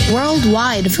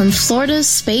Worldwide from Florida's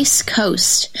Space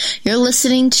Coast, you're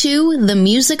listening to The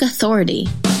Music Authority.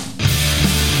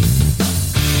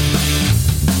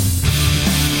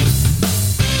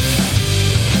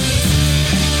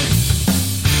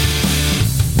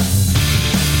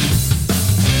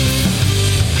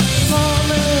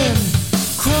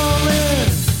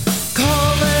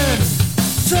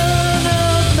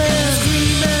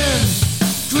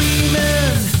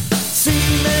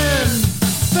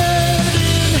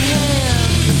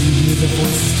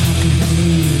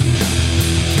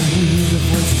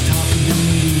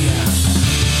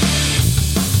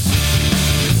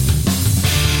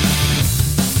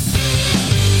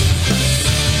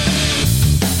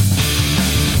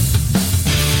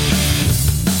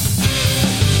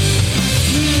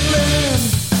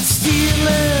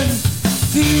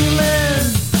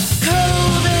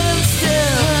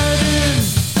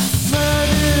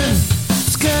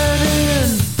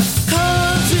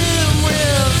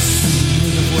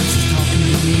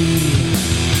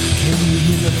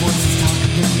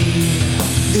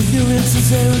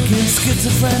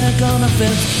 Schizophrenic on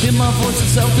offense. In my voice of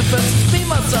self-defense, be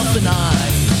myself and I.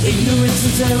 Ignorance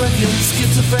is arrogance.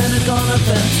 Schizophrenic on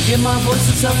offense. In my voice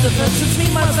of self-defense, it's me,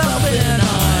 myself, and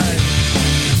I.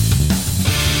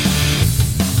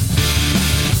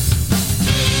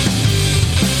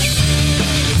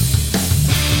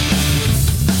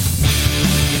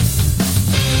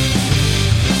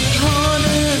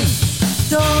 Haunted,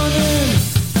 dawning,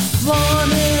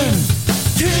 fawning,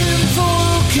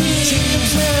 tinfoil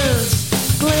chances.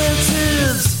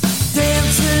 Glances,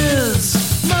 dances,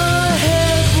 my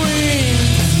head rings.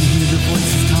 Can you hear the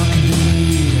voices talking to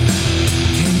me?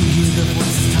 Can you hear the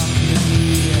voices talking to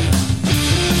me?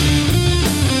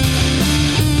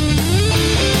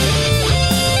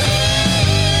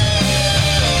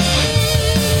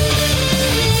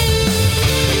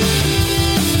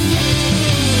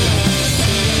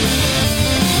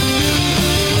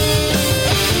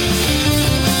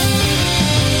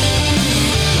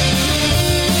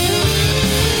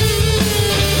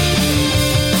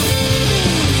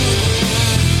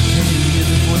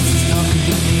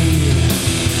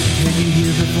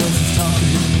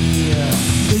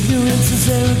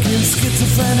 Arrogance,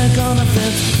 schizophrenic on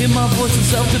offense. In my voice of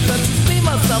self-defense, it's me,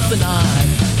 myself, and I.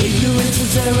 Ignorance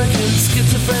is arrogance,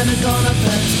 schizophrenic on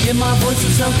offense. In my voice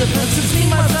of self-defense, it's me,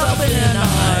 myself, and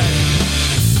I.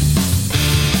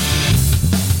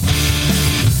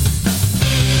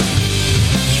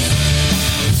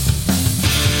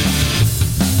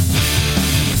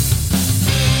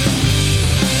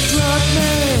 Drug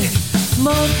me,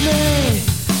 mug me,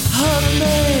 hug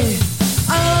me,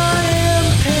 I am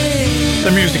pain.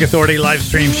 The Music Authority live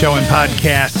stream show and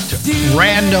podcast,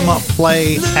 Random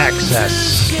Play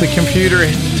Access. The computer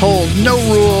is told no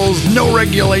rules, no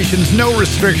regulations, no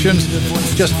restrictions,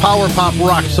 just power pop,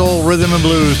 rock, soul, rhythm, and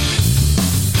blues.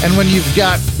 And when you've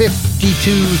got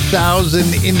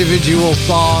 52,000 individual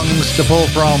songs to pull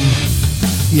from,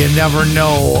 you never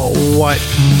know what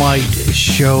might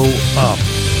show up.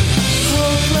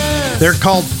 They're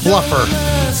called Fluffer.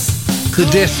 The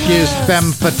disc is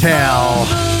Femme Fatale.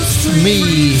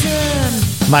 Me,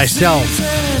 myself,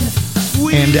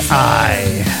 and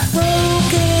I.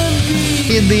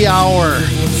 In the hour,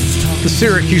 the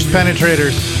Syracuse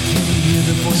Penetrators,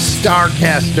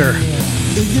 Starcaster.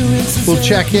 We'll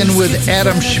check in with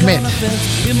Adam Schmidt.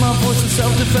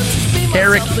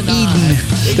 Eric Eden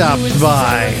stops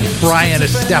by. Brian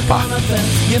Estepa.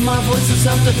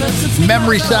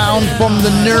 Memory sound from the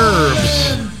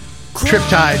Nerves.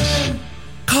 Triptides.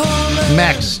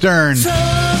 Max Stern.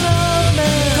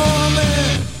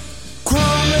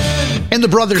 And the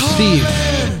brother Steve.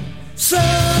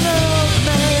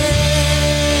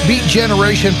 Beat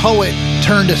Generation poet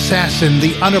turned assassin,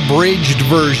 the unabridged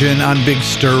version on Big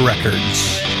Stir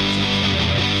Records.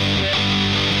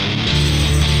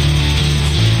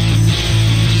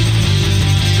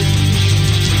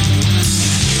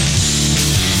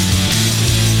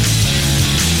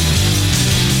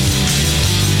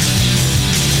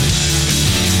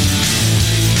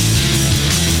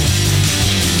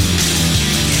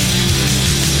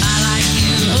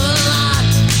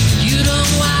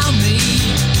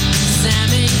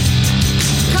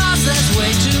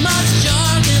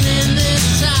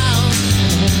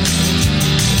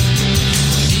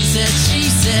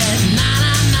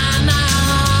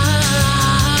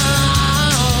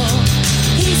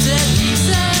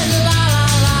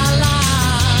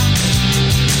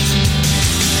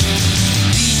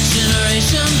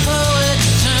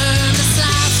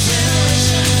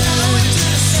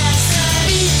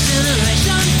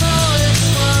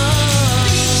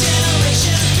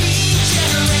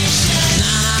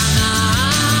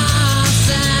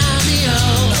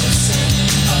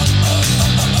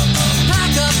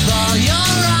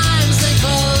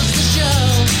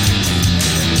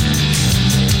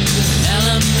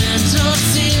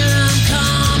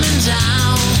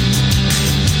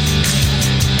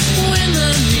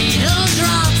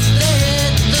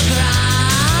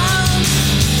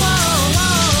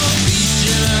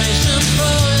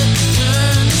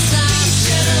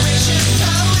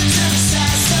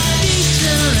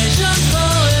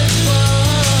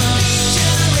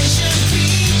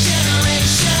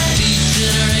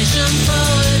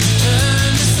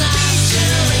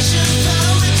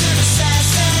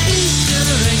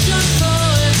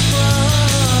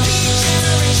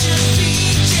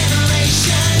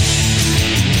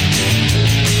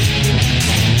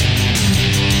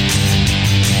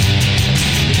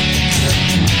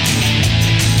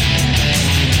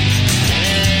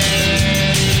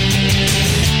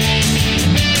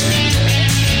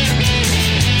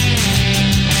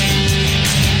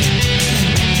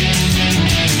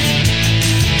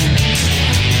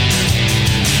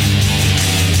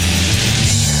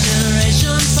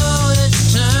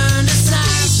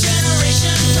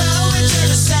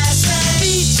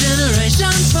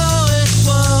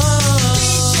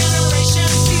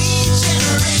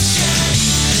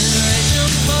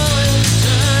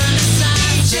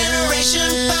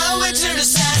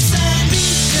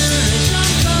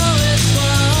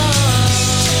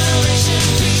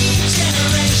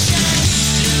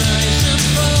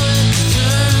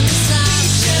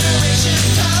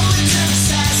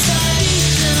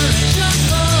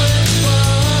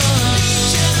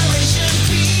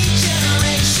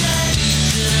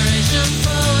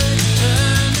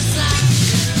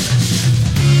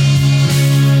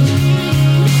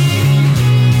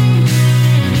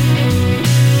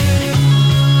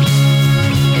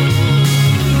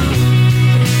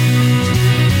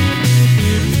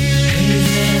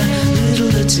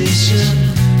 politician.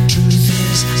 Truth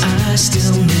is, I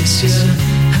still miss you.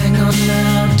 Hang on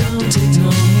now, don't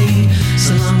ignore me. It's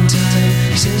a long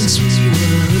time since we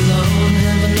were alone.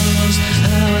 Heaven knows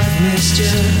how I've missed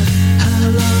you. How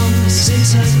long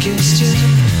since I kissed you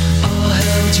or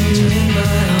held you in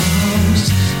my arms?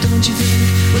 Don't you think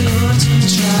we ought to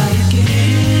try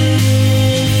again?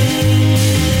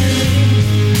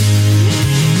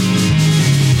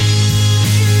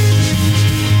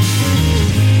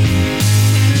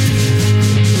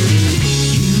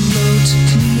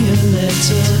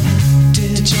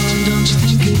 Dear John, don't you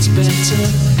think it's better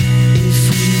if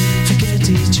we forget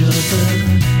each other?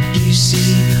 You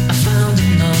see, I found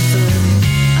another.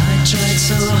 I tried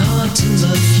so hard to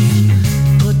love you,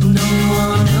 but no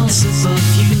one else above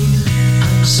you.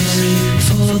 I'm sorry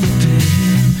for the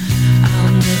pain.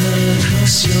 I'll never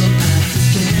cross your path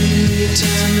again.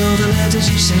 Return all the letters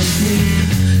you sent me,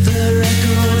 the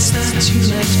records that you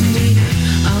left me.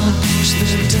 I'll push the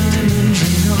diamond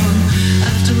ring on.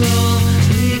 After all,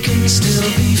 we can still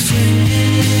be friends.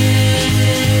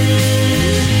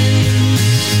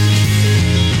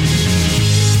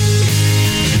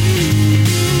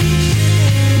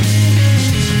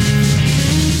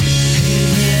 Hey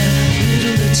there,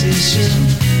 little politician.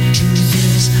 Truth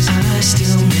is, I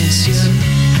still miss you.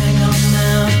 Hang on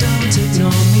now, don't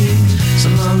ignore me. It's a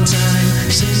long time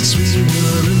since we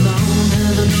were alone.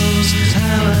 Heaven knows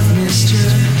how I've missed you.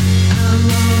 How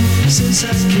long since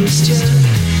I kissed you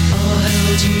or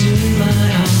held you in my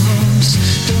arms?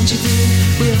 Don't you think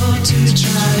we ought to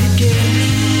try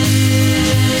again?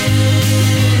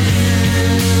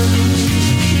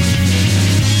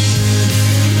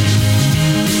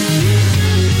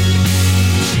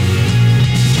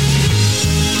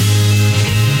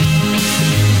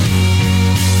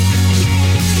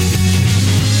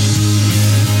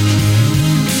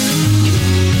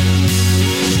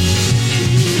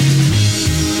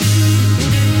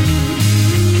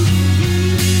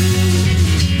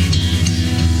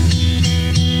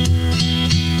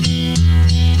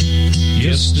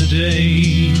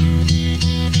 Yesterday,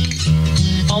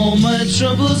 all my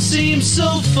troubles seem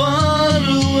so far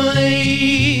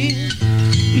away.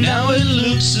 Now it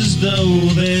looks as though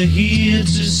they're here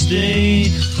to stay.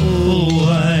 Oh,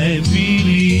 I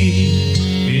believe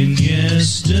in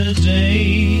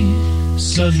yesterday.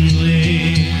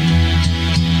 Suddenly,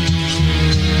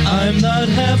 I'm not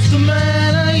half the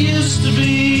man I used to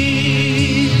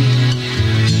be.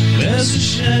 There's a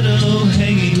shadow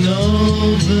hanging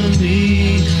over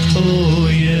me. Oh,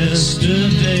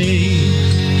 yesterday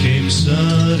came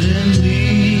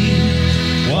suddenly.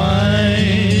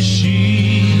 Why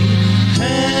she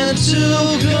had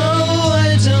to go,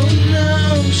 I don't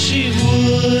know. She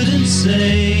wouldn't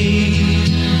say.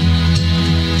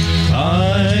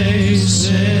 I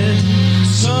said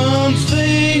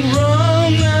something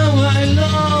wrong. Now I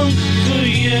long for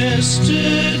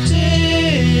yesterday.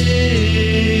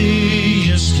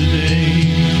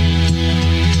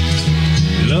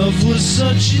 Love was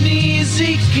such an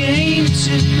easy game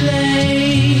to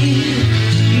play.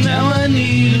 Now I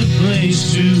need a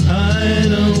place to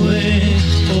hide away.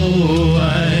 Oh,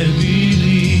 I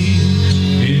believe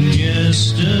in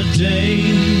yesterday.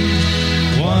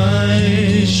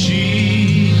 Why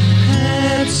she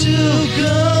had to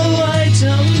go, I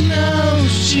don't know.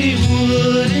 She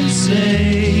wouldn't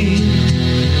say.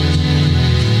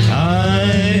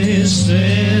 I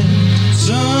said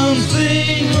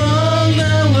something wrong.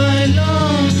 Now I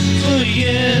long for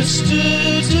yesterday.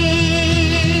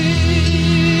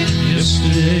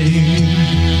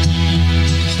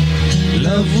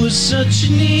 Love was such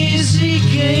an easy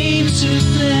game to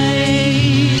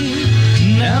play.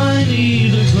 Now I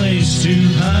need a place to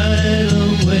hide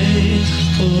away.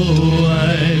 Oh,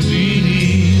 I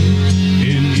believe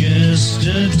in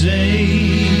yesterday.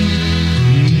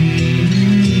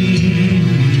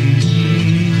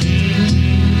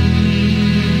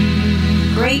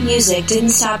 Great music didn't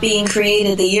stop being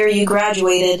created the year you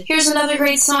graduated. Here's another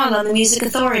great song on the Music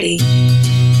Authority.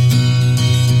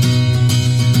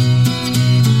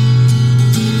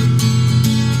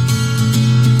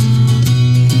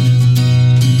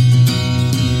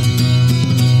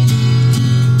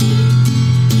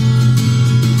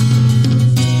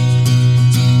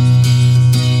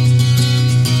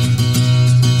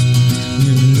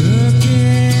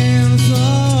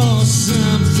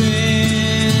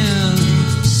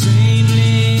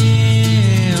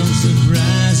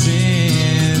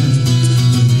 Surprising,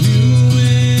 you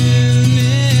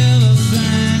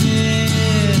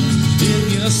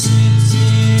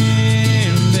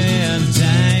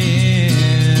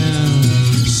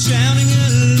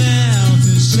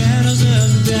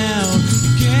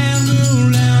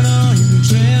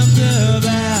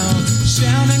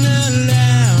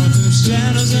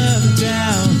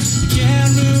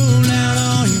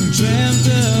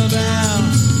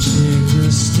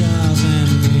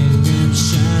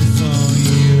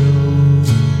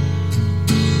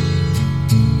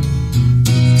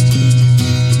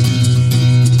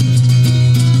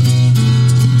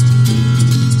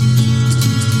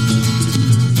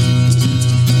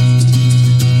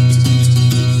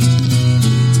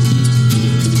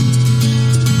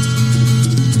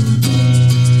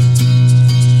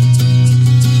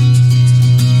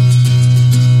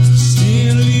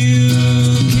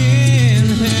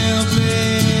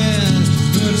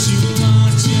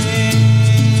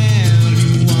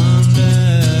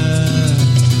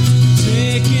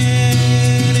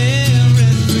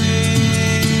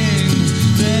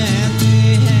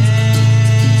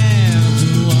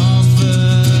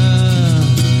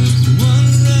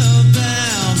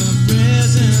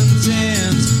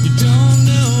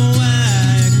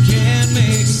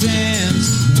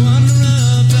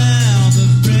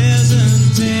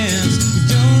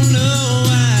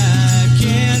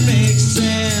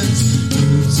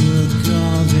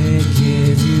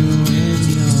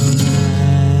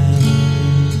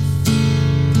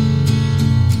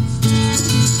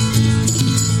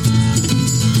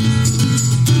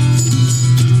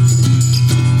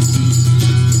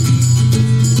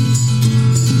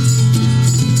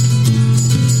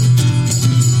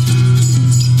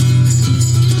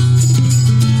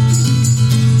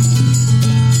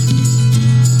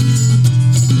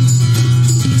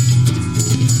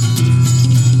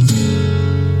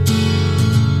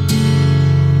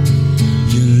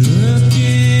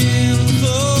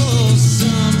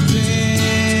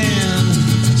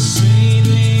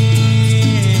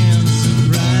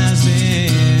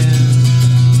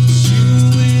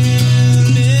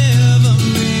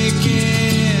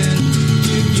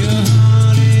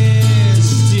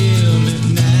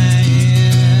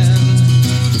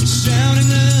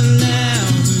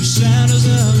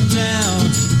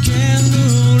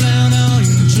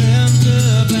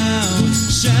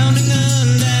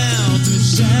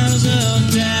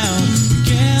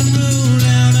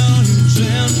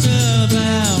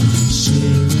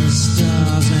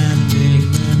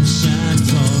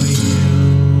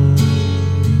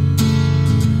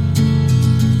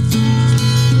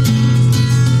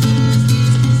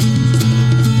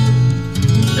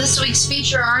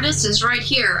podcast is right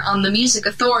here on the Music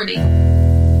Authority.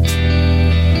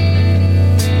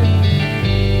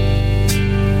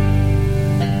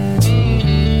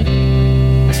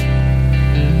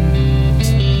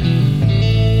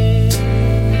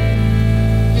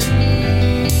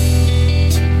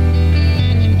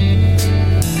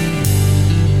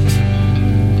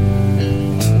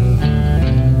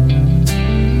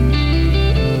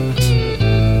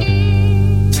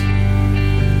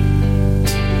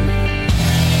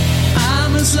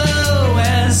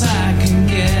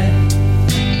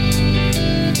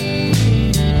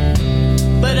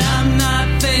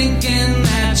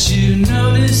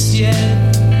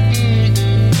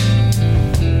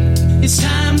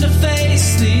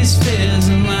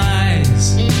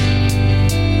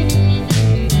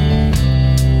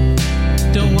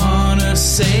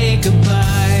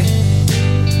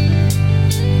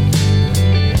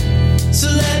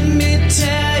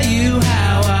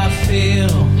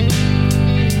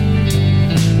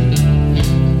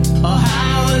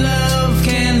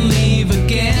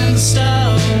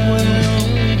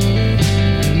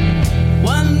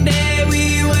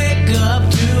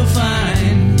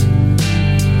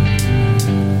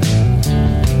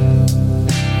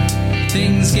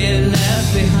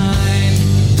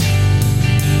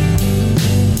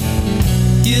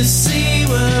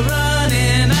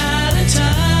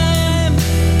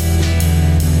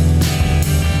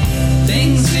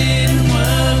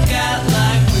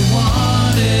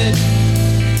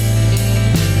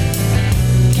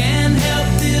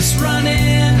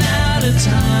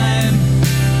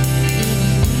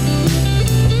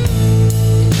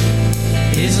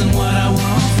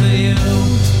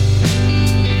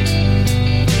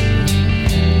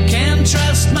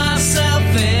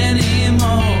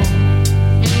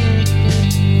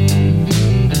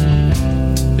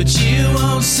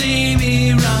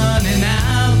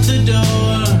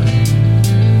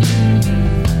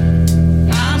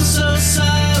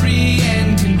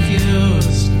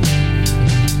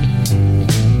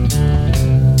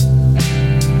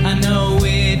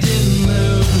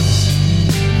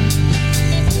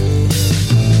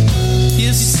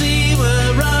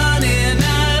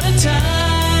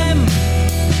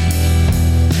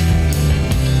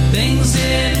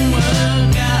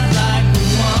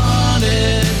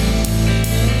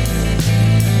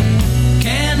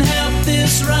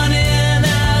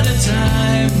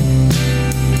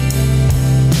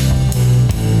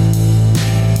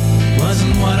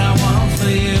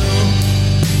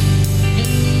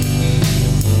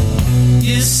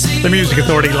 The Music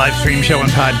Authority live stream show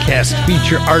and podcast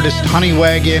feature artist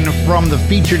Honeywagon from the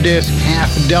feature disc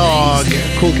Half Dog,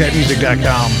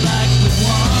 CoolCatMusic.com.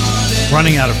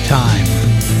 Running out of time.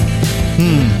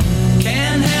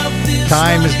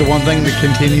 Time is the one thing that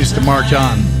continues to march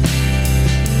on.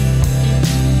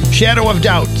 Shadow of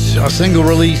Doubt, a single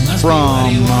release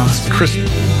from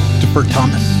Christopher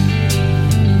Thomas.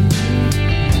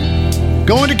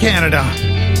 Going to Canada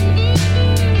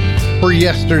for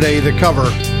Yesterday, the cover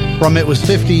from It Was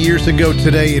 50 Years Ago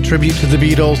Today, a tribute to the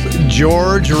Beatles,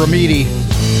 George Remedy,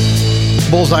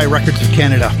 Bullseye Records of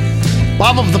Canada.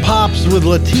 Bob of the Pops with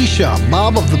Letitia,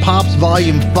 Bob of the Pops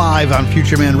Volume 5 on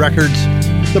Future Man Records.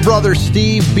 The Brothers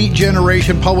Steve, Beat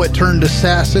Generation, Poet Turned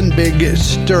Assassin, Big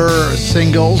Stir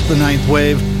Singles, The Ninth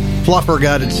Wave, Fluffer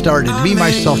Got It Started, Me,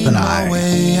 Myself, and I.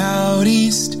 Way out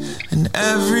east and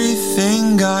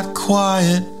everything got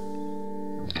quiet.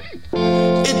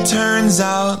 It turns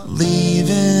out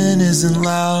leaving isn't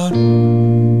loud.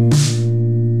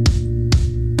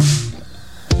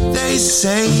 They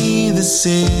say the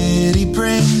city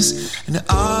brings an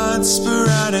odd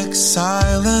sporadic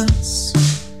silence.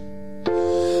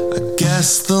 I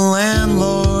guess the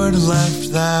landlord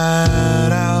left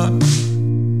that out.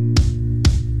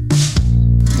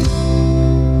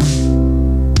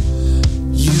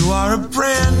 You are a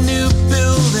brand new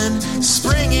building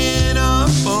springing up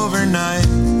overnight.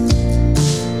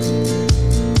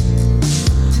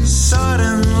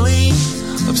 Suddenly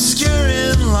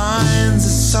obscuring lines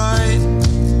of sight.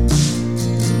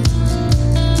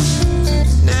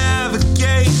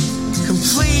 Navigate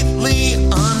completely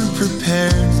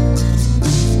unprepared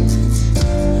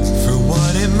for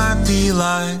what it might be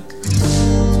like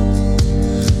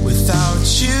without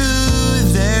you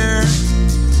there,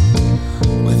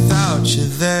 without you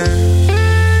there.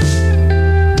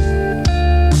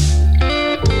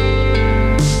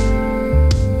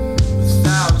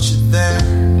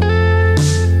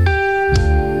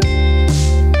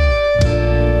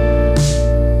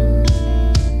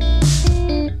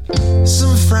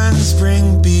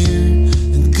 Bring beer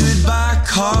and goodbye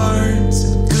cards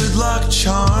and good luck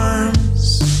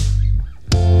charms.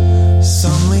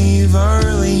 Some leave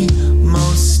early,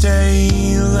 most stay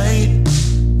late.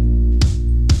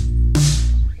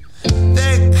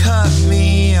 They cut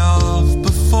me off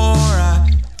before I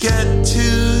get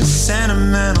too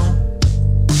sentimental.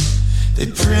 They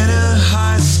print a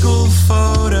high school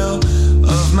photo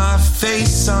of my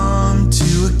face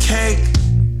onto a cake,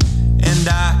 and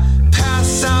I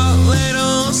pass out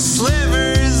little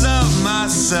slivers of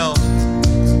myself.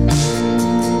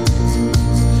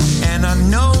 And I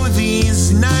know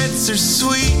these nights are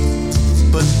sweet,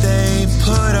 but they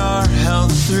put our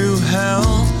health through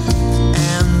hell.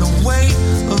 And the weight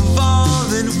of all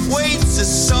that waits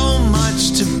is so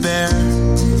much to bear.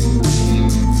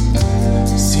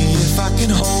 See if I can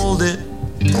hold it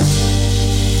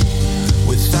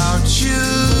without you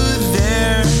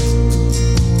there,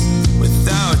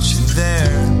 without you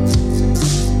there,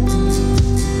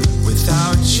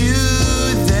 without you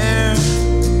there.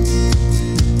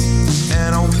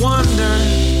 And I wonder,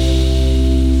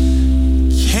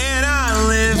 can I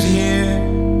live here?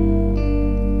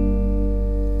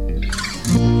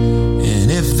 And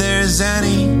if there's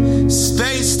any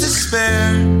space to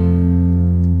spare,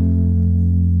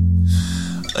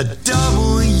 a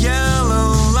double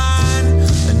yellow line,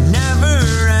 a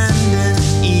never-ending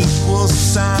equal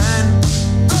sign.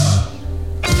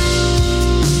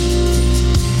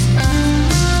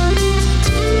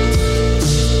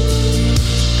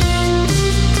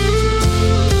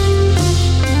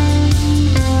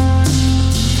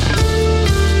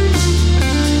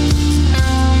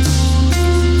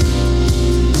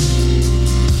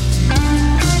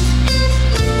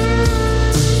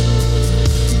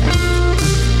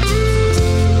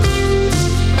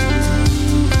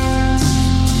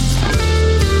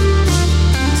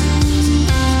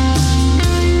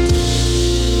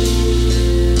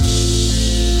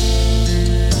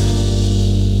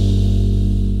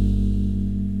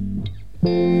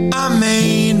 I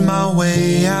made my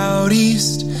way out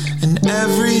east and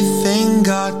everything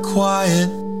got quiet.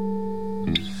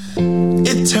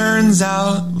 It turns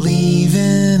out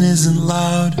leaving isn't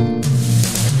loud.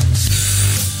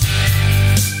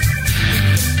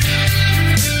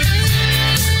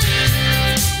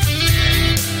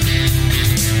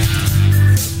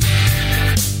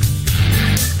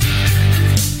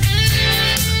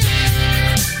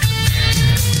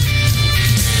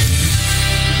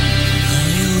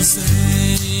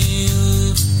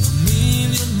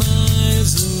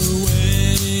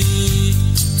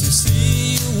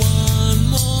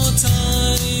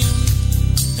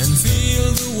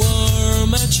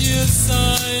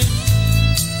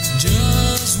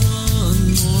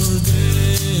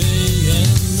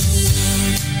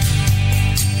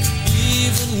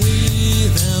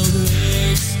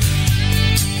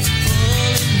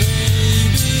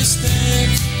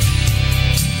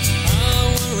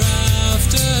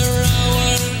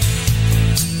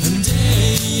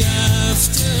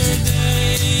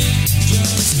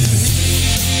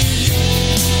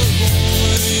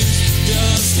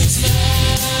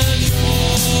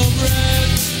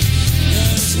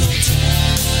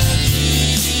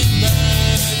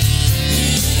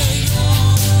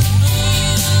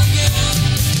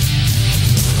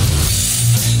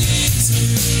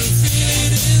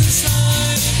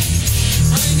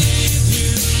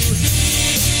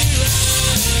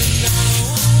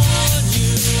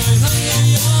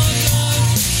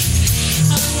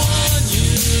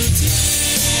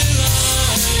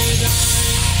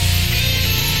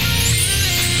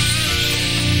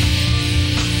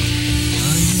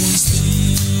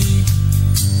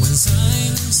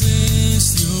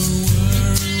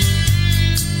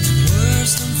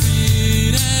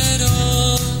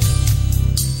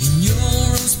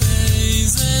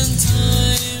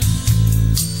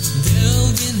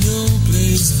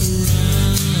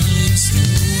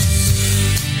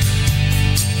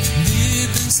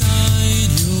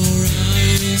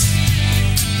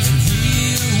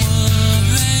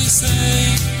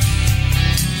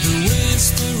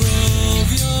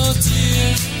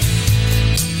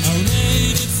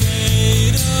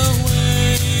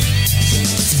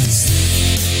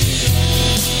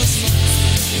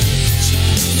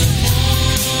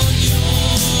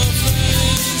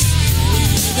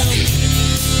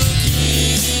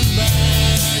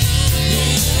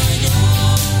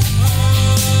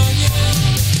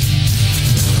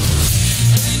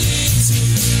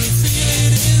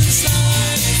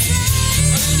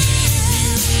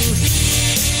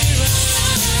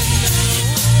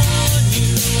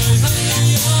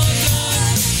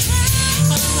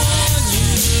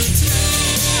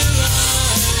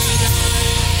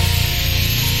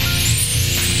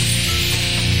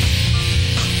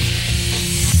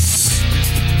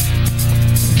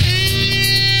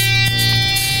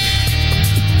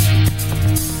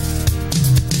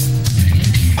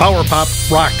 Power pop,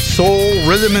 rock, soul,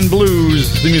 rhythm, and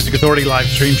blues. The Music Authority live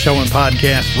stream show and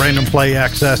podcast. Random play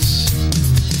access.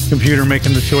 Computer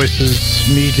making the choices.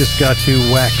 Me just got to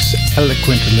wax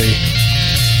eloquently.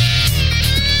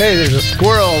 Hey, there's a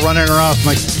squirrel running across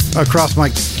my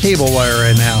cable wire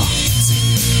right now.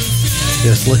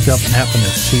 Just looked up and happened to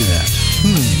see that.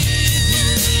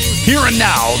 Here and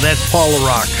Now, that's Paula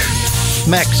Rock.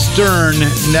 Max Stern,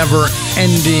 Never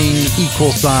Ending Equal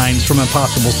Signs from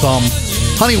Impossible Sum.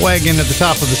 Honeywagon at the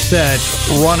top of the set,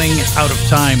 Running Out of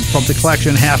Time from the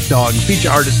collection Half Dog, feature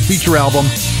artist, feature album,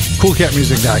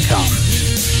 coolcatmusic.com.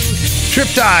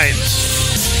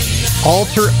 Triptides,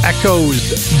 Alter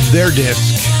Echoes, their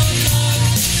disc.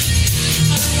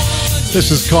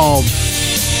 This is called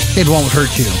It Won't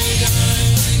Hurt You.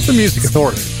 The Music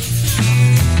Authority.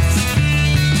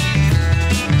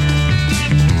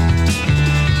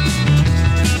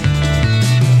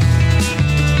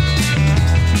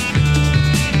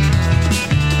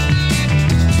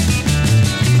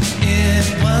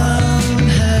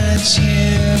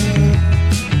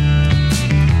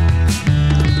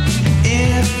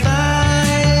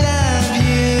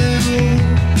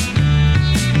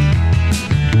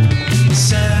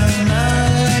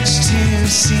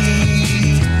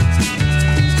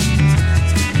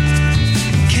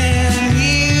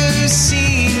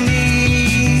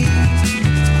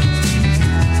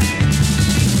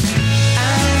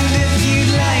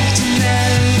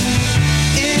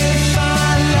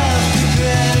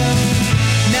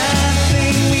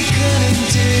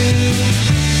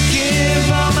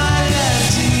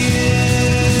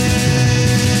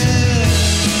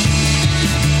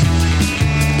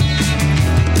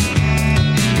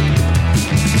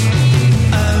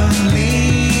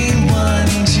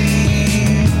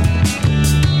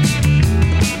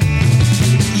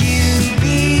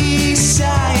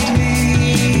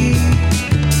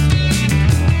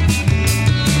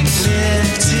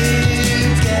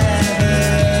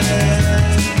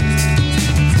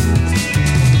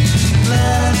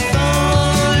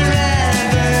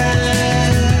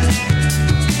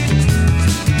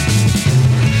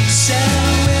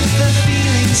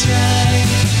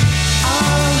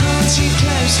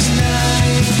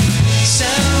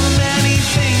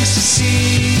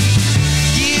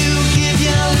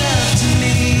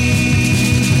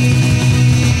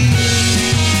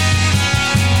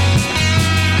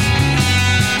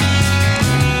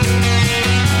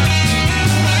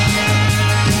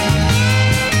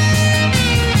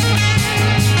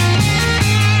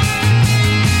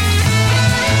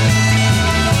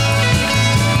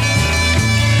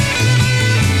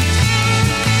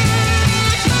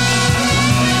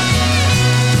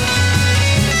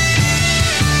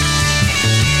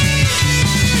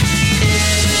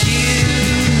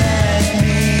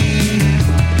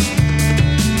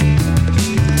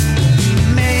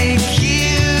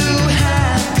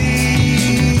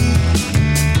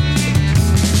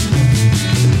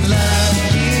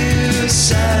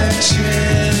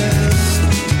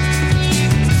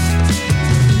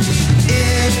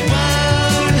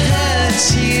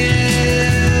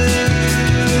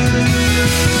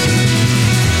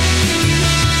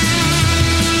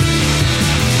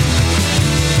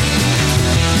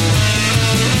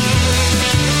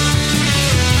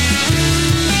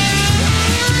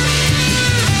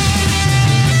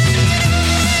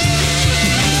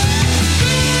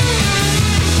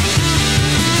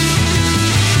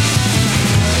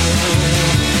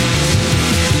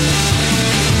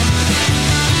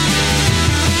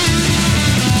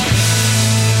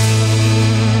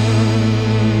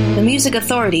 Music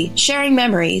Authority, sharing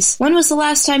memories. When was the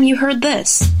last time you heard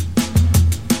this?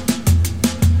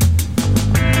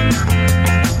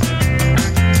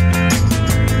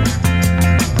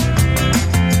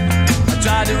 I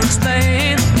try to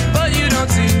explain, but you don't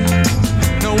see.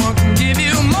 No one can give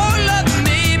you more love than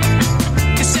me.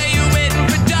 You say you're waiting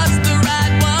for just the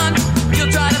right one. You'll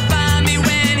try to find me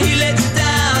when he lets you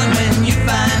down. When you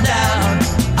find out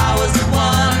I was the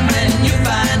one. When you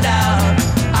find out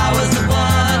I was the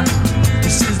one.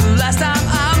 This is the last time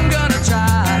I'm gonna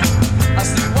try. I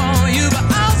still want you, but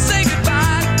I'll say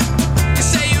goodbye. You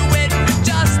say you're waiting for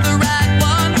just the right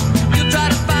one. You'll try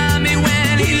to find me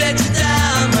when he lets you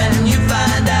down. When you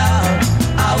find out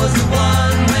I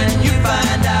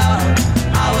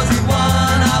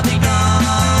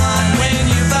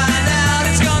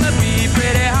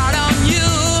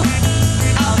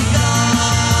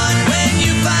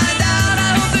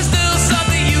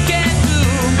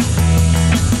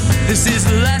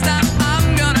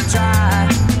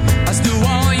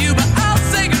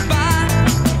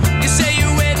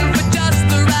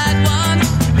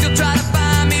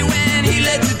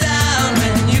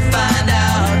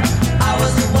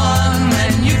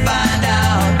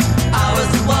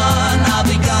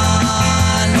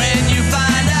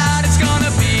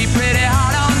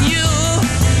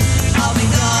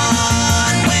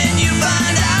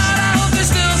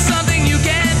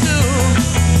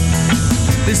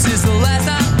last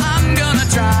time I'm gonna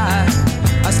try.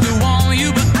 I still want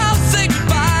you, but I'll say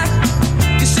goodbye.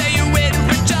 You say you're waiting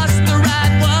for just the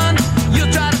right one.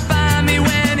 You'll try to find me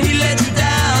when he let you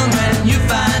down. When you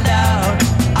find out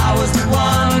I was the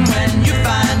one. When you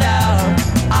find out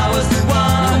I was the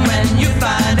one. When you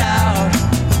find out,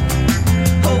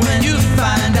 oh, when you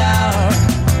find out,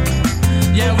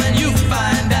 yeah, when you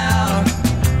find out,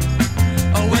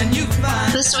 oh, when you find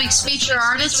out. This week's feature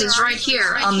artist is right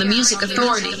here on the Music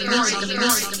Authority.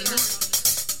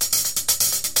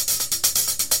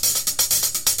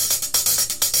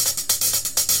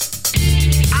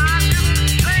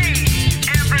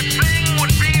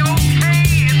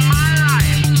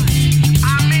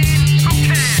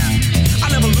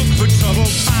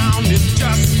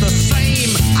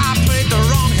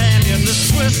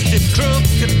 Twisted,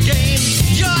 crooked game.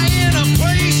 You're in a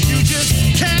place you just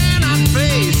cannot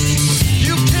face.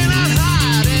 You cannot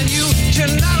hide and you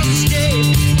cannot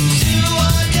escape. Do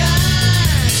or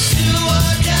die, do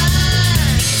or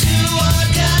die, do or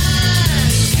die,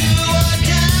 do or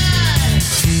die.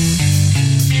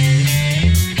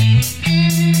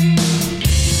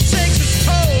 Takes its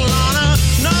toll on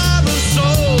another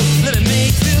soul. Let me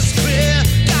make this clear.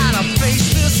 Gotta face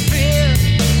this fear.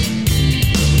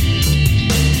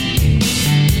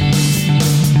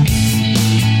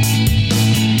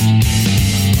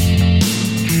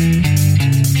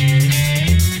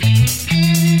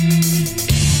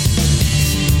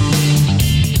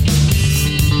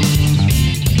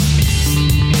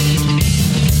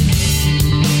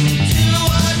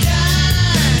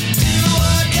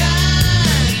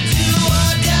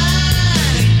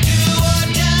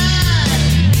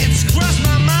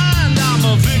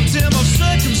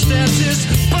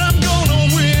 But I'm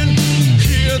gonna win.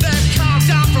 Hear that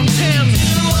countdown from 10,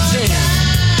 10,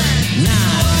 9,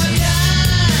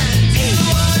 8,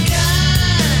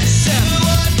 7,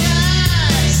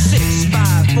 6,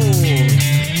 5, 4,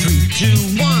 3, 2,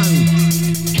 1.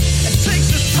 It takes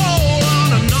its toll on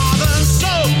a northern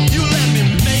soul. You let me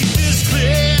make this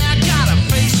clear. I gotta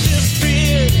face this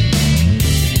fear.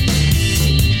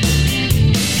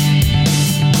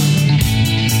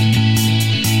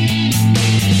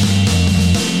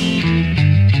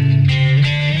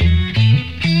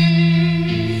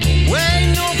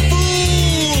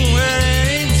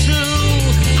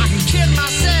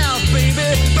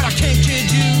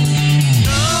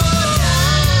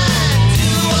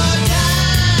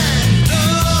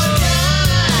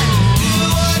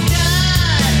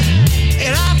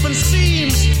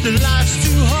 That life's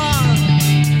too hard.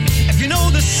 If you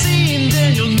know the scene,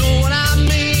 then you'll know what I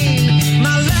mean.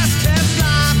 My last chance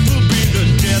life will be the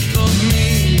death of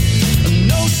me.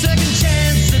 No second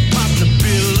chance at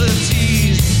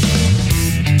possibilities.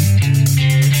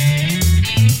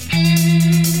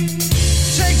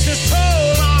 Takes its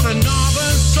toll on a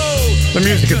northern soul. The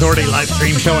Music Authority live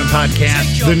stream show and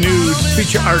podcast. The Nudes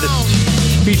feature artist,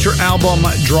 feature album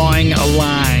Drawing a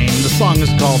Line. The song is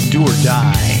called Do or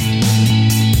Die.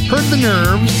 Heard the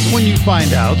Nerves, When You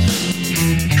Find Out.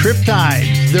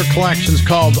 Triptides, their collection's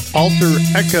called Alter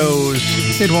Echoes.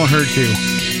 It Won't Hurt You.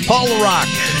 Paul LaRock,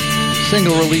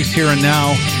 single release Here and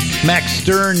Now. Max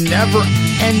Stern, Never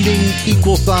Ending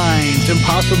Equal Signs.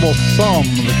 Impossible Sum,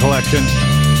 the collection.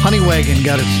 Honeywagon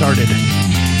got it started.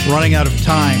 Running Out of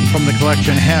Time from the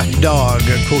collection Half Dog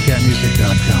at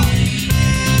coolcatmusic.com.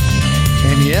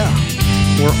 And yeah,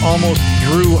 we're almost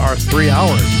through our 3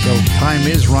 hours, so time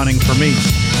is running for me.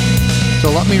 So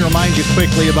let me remind you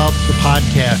quickly about the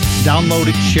podcast. Download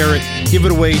it, share it, give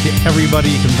it away to everybody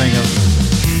you can think of.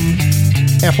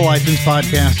 Apple iTunes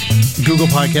Podcast, Google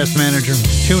Podcast Manager,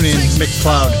 TuneIn,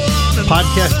 Mixcloud,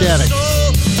 Podcast Addict,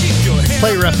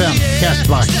 Player FM,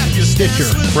 CastBox, Stitcher,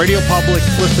 Radio Public,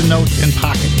 Listen Notes, and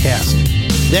Pocket Cast.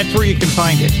 That's where you can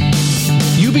find it.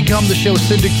 You become the show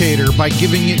syndicator by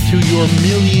giving it to your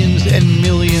millions and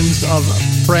millions of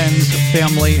friends,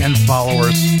 family, and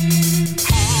followers.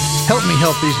 Help me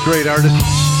help these great artists.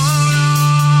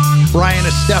 Brian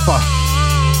Estepa,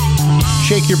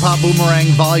 Shake Your Pop Boomerang,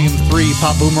 Volume 3,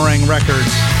 Pop Boomerang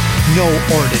Records, No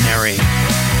Ordinary.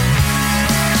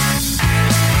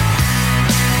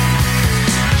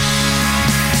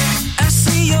 I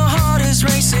see your heart is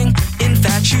racing,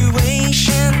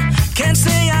 infatuation. Can't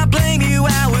say I blame you,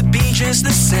 I would be just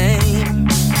the same.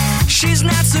 She's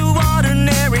not so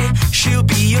ordinary, she'll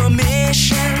be your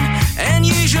mission. And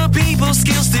use your people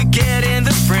skills to get in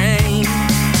the frame.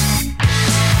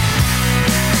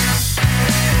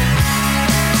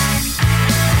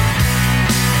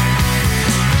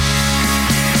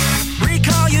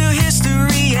 Recall your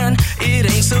history and it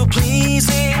ain't so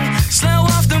pleasing. Slow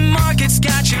off the mark, it's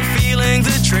got you feeling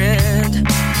the trend.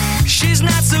 She's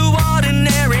not so ordinary.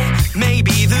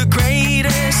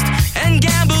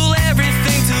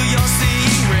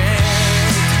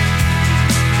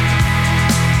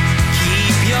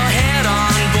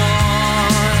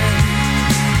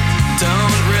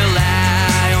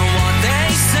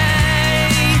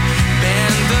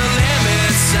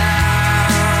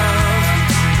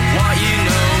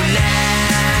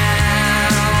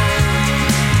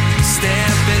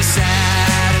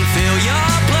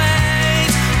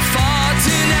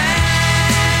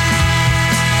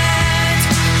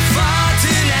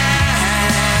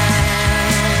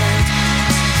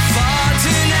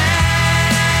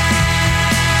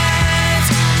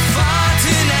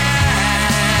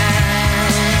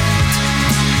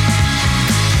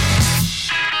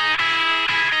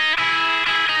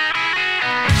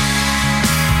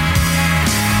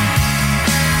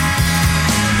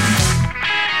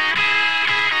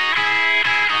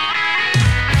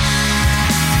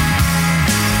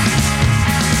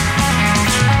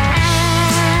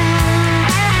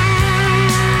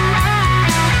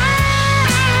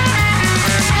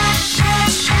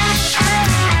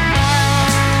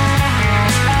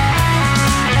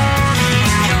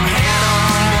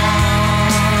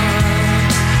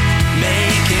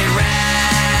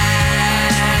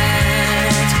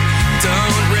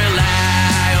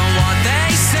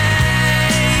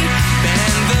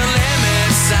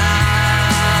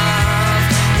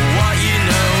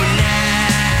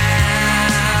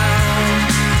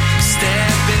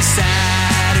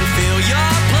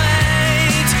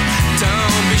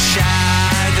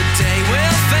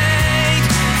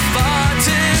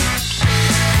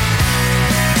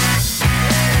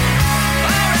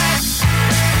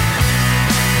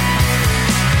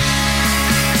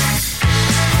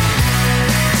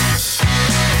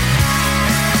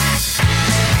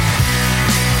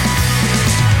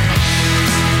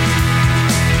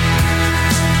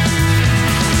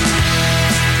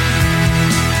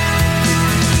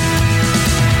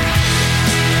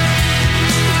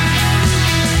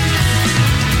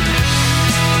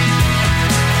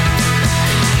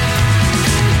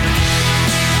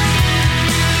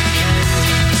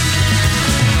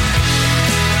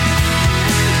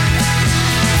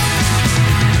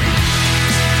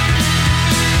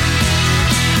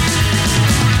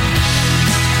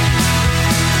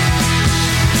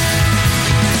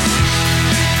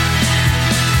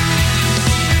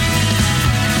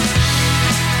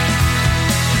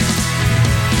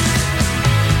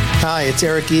 it's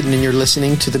Eric Eden, and you're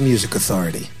listening to The Music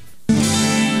Authority.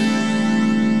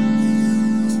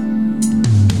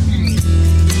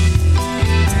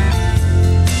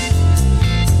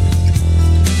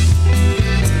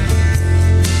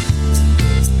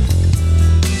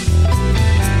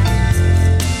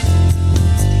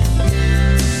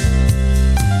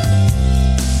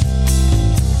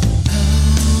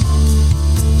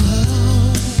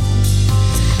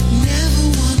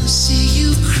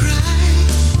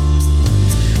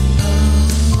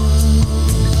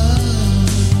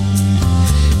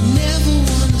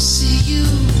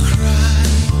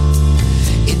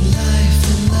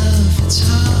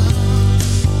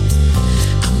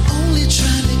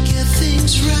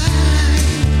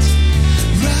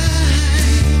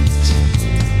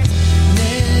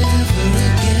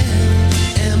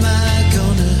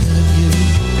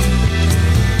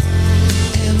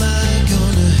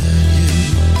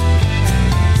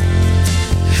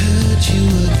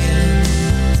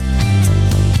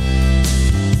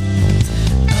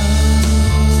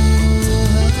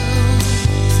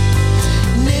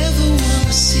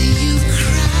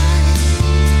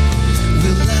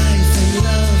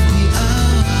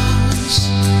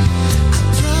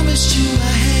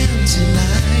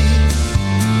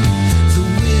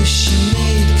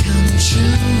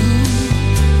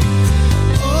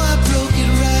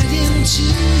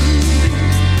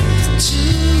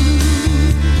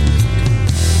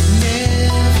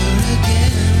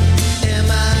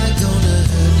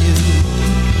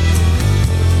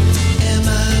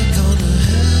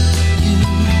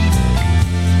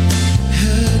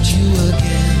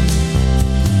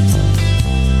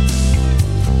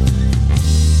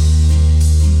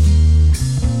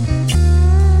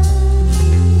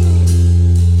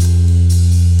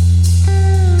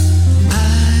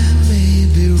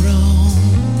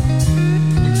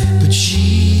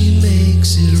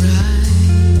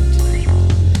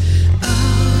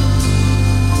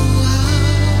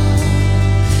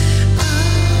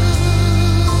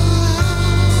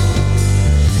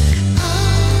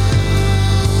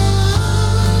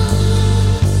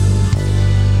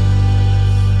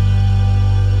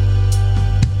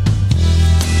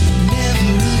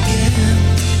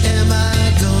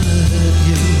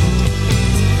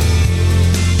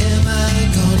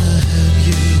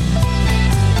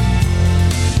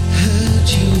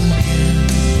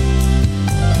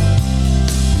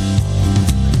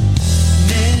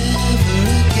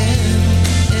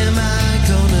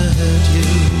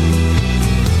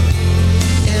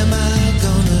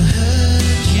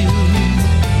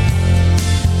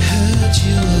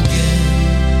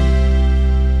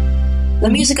 The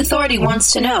Music Authority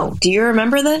wants to know, do you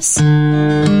remember this?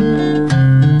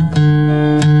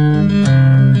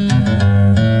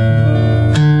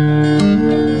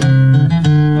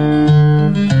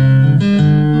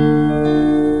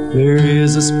 There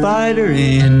is a spider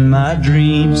in my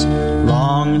dreams,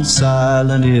 long and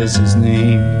silent is his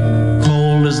name.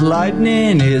 Cold as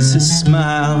lightning is his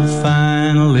smile,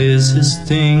 final is his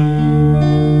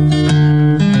sting.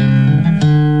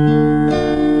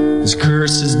 His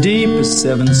curse is deep as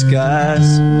seven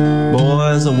skies.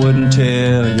 Boys, I wouldn't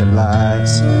tell you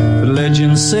lies, but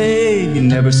legends say he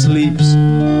never sleeps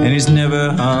and he's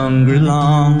never hungry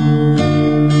long.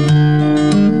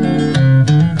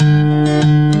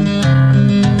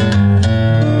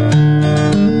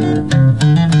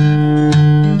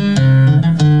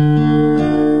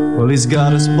 He's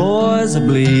got us, boys, I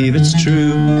believe it's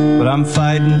true, but I'm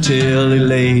fighting till he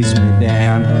lays me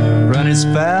down. Run his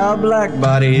foul black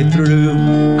body through,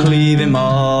 cleave him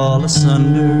all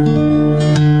asunder.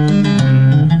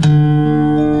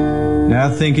 Now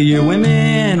think of your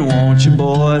women, won't you,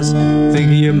 boys? Think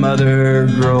of your mother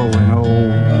growing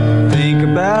old. Think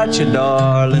about your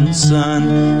darling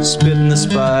son, spitting the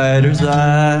spider's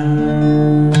eye.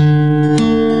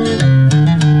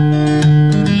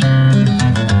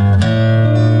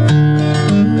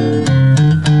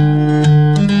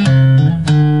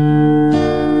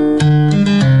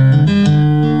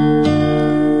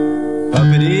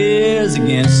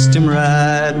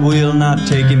 We'll not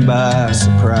take him by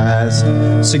surprise.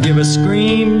 So give a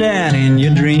scream down in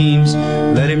your dreams,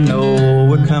 let him know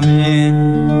we're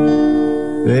coming.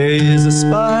 There is a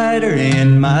spider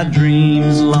in my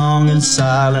dreams, long and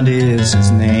silent is his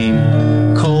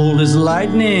name. Cold as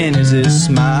lightning is his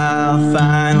smile,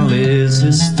 final is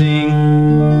his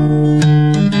sting.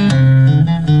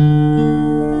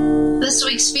 This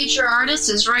week's feature artist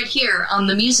is right here on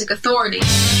The Music Authority.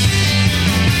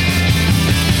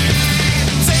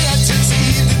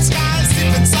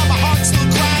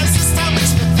 This time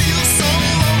makes me feel so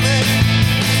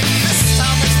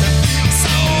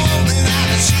lonely that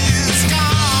I choose.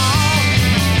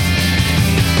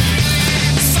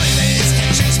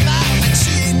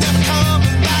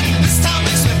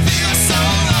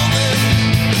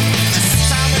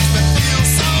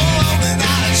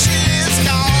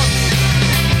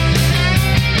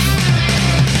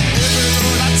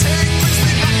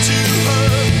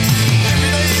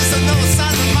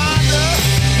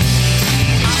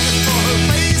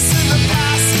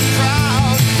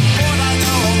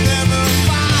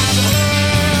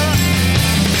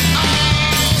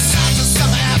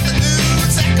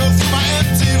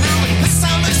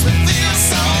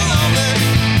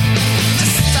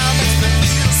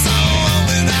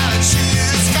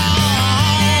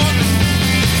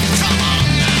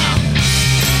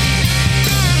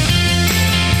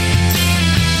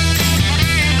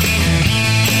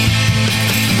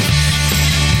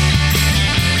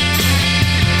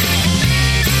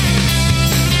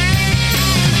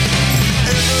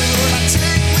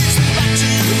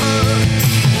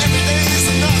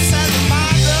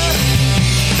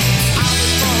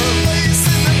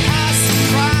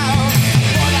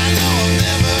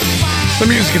 The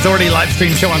Music Authority live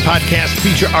stream show and podcast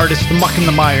feature artist Muck and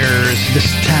the Myers. This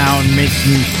town makes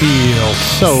me feel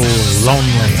so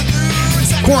lonely.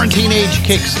 Quarantine Age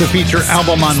Kicks, the feature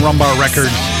album on Rumbar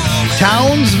Records.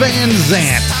 Townes Van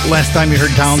Zandt. Last time you heard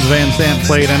Townes Van Zandt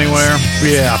played anywhere?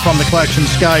 Yeah, from the collection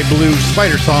Sky Blue,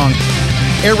 Spider Song.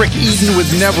 Eric Eden with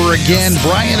Never Again.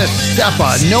 Brian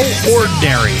Estepa, No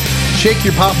Ordinary. Shake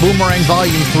Your Pop Boomerang,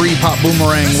 Volume 3, Pop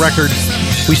Boomerang Records.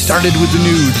 We started with the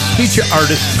Nudes, feature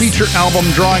artist, feature album,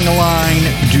 Drawing a Line,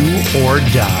 Do or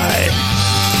Die.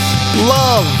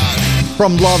 Love,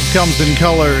 from Love Comes in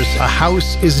Colors, A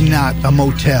House is Not a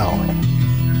Motel.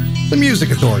 The Music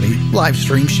Authority, live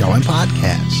stream show and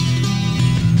podcast.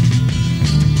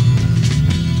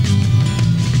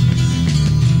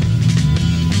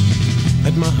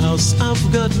 At my house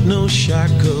I've got no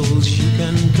shackles. You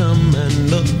can come and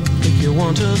look if you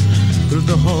want to. Through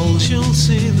the halls you'll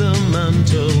see the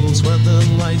mantles where the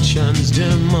light shines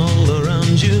dim all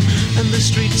around you. And the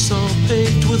streets are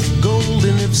paved with gold.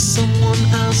 And if someone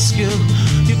asks you,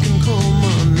 you can call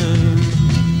my name.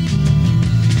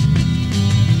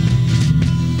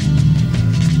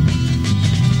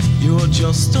 You're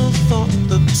just a thought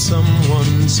that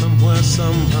someone, somewhere,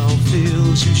 somehow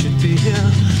feels you should be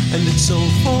here. And it's so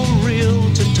for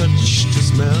real to touch, to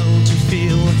smell, to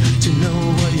feel, to know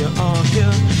why you are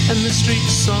here. And the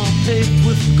streets are paved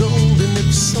with gold. And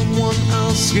if someone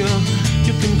asks you,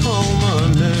 you can call my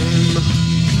name.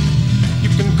 You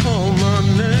can call my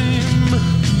name.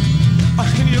 I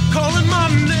hear you calling my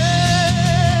name.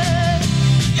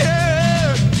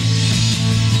 Yeah.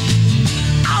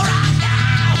 All right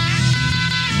now.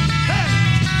 Hey.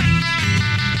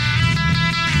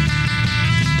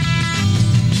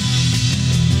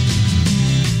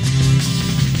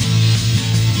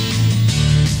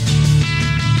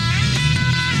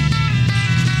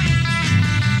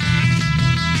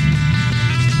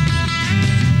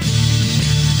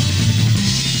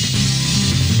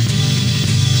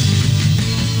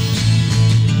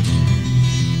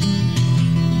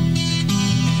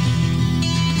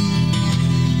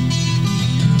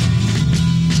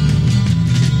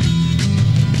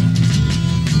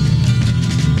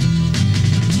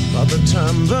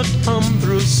 Time that I'm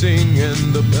through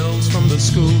singing, the bells from the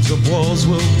schools of walls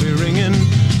will be ringing.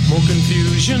 More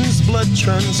confusions, blood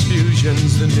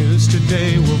transfusions. The news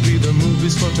today will be the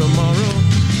movies for tomorrow.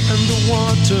 And the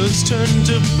waters turn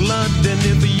to blood. And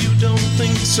if you don't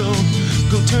think so,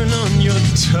 go turn on your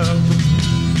tub.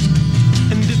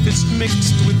 And if it's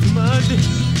mixed with mud,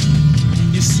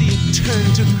 you see it turn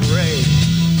to gray.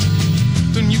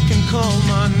 Then you can call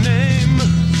my name.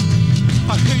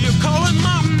 I hear you calling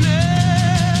my name.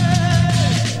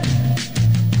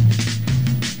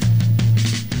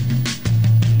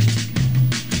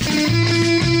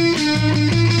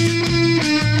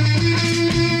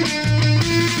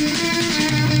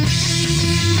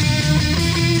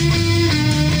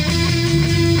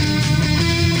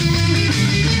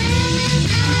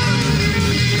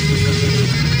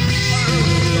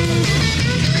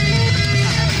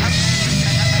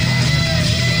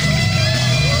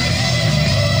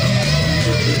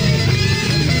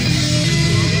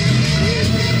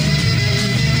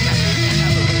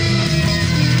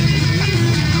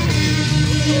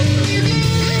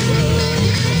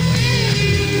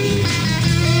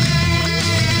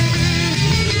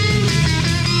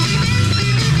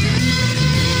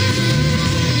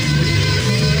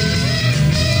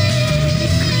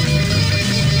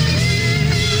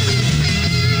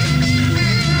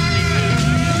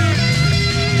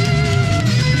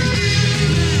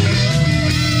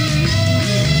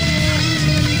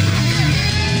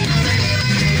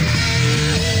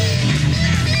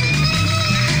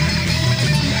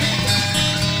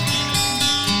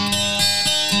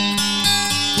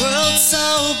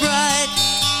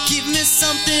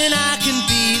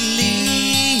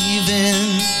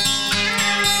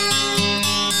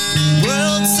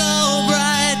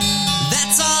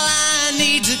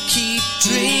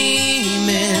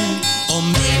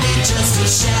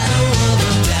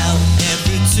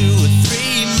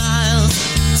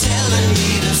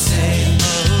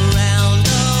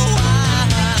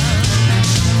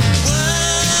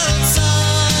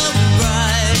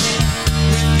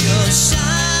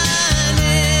 Shining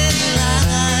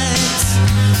lights,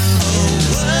 oh,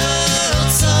 world.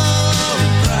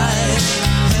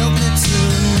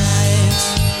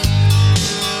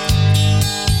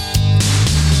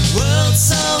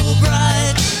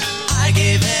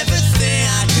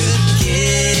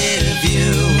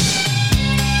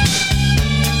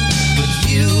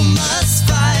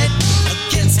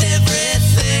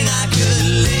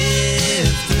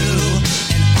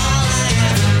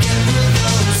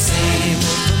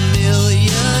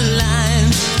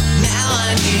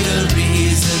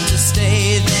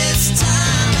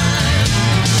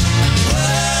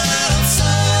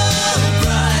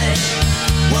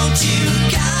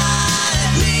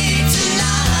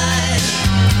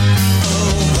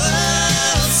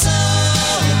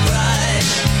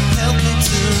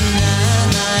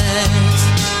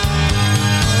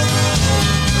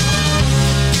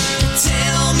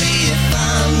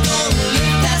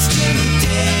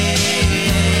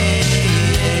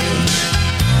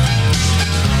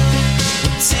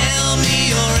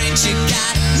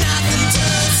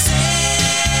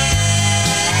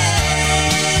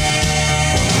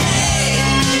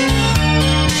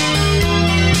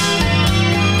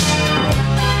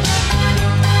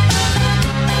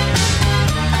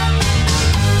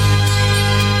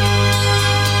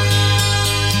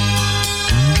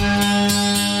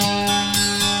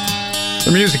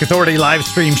 The Music Authority live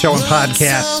stream show and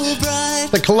podcast.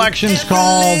 The collection's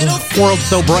called World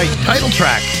So Bright. Title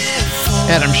track,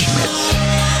 Adam Schmidt.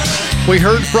 We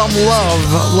heard from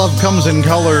Love. Love Comes in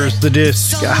Colors. The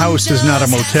disc, A House Is Not a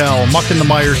Motel. Muck and the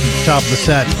Myers at the top of the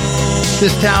set.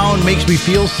 This Town Makes Me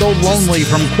Feel So Lonely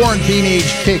from Quarantine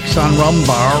Age Kicks on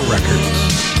Rumbar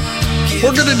Records.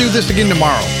 We're going to do this again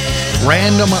tomorrow.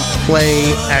 Random Play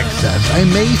Access. I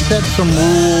may set some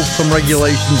rules, some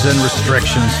regulations, and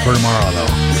restrictions for tomorrow,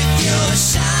 though.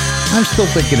 I'm still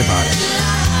thinking about it.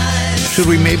 Should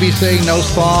we maybe say no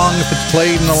song if it's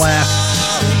played in the last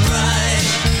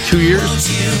 2 years?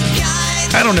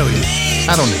 I don't know yet.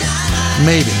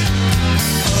 Maybe.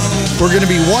 We're going to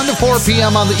be 1 to 4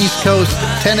 p.m. on the East Coast,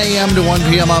 10 a.m. to 1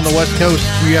 p.m. on the West Coast.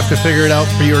 You have to figure it out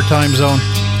for your time zone,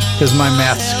 because my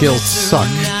math skills suck,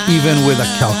 even with a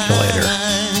calculator.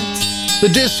 The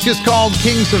disc is called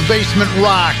Kings of Basement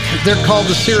Rock. They're called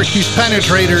the Syracuse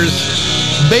Penetrators.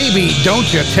 Baby,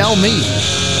 Don't You Tell Me.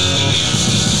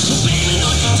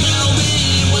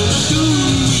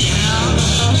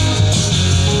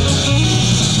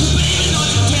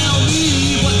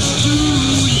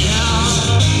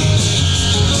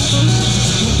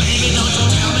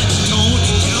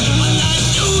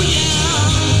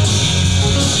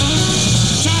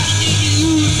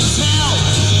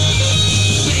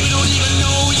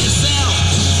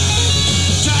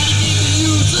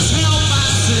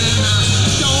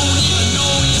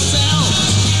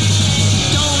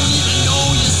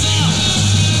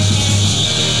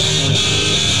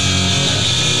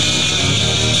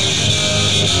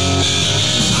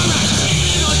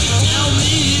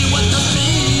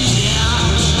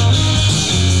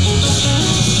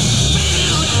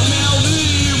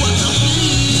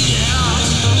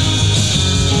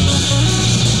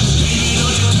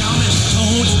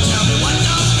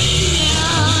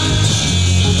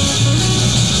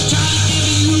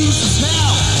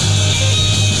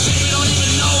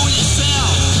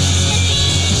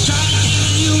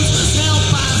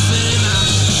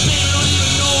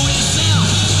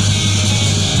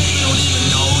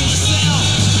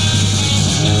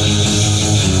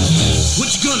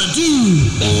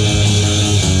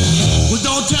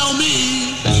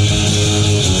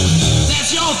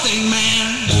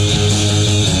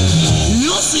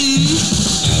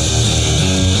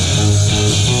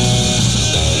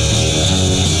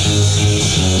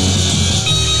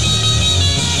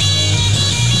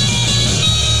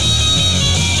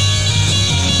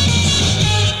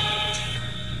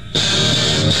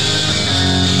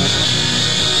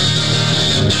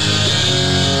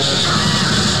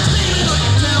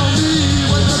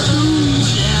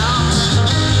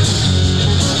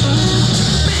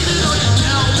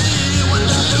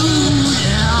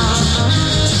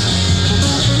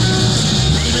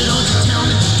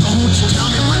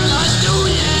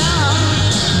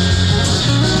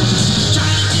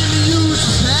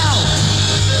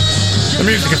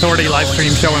 Authority live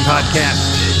stream show and podcast.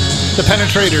 The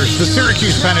Penetrators, the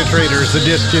Syracuse Penetrators. The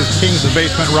disc is Kings of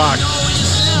Basement Rock.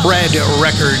 Red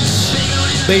Records.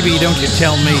 Baby, Don't You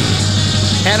Tell Me.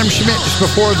 Adam Schmidt just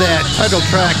before that. Title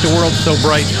track, The World So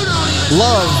Bright.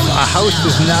 Love, A House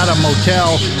Is Not a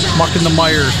Motel. Muck and the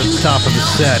Myers at the top of the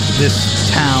set. This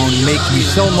Town Makes Me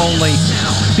So Lonely.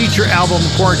 Feature album,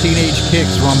 Quarantine Age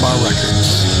Kicks, Rumbar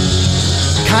Records.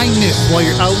 Kindness while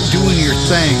you're out doing your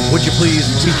thing. Would you please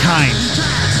be kind?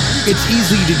 It's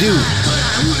easy to do.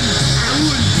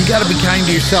 You gotta be kind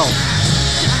to yourself.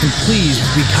 And please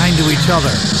be kind to each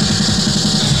other.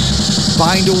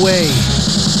 Find a way.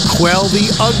 Quell the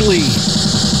ugly.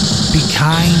 Be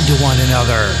kind to one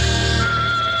another.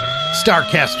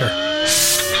 Starcaster.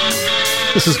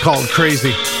 This is called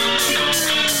Crazy.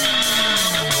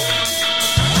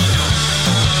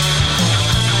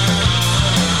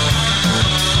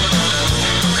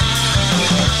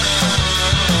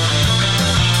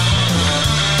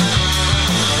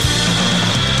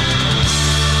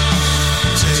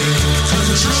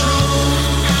 Control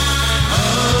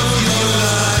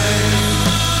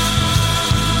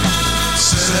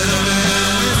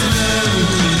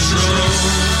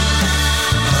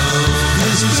of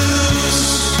his blues.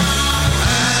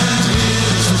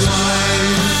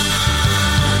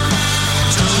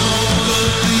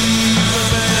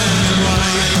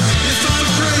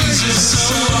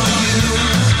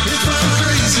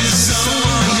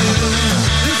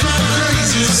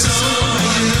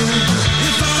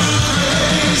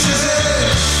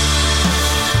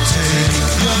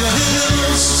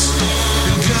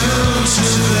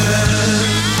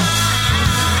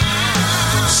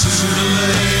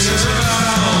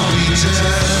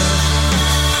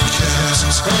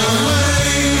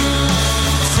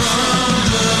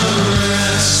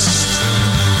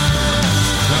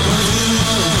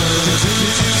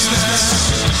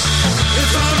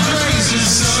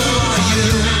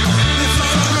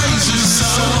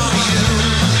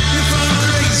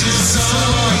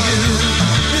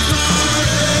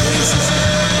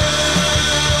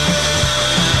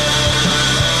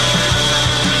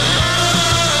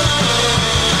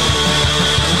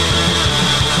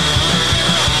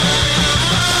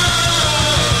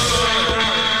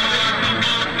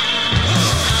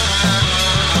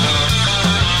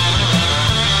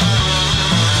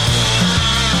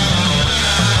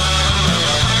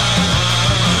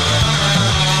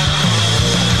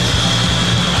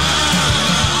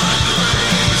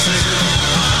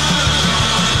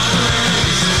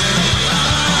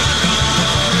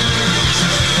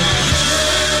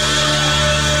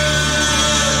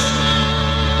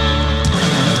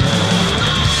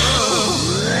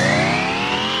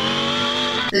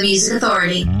 The Music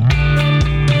Authority.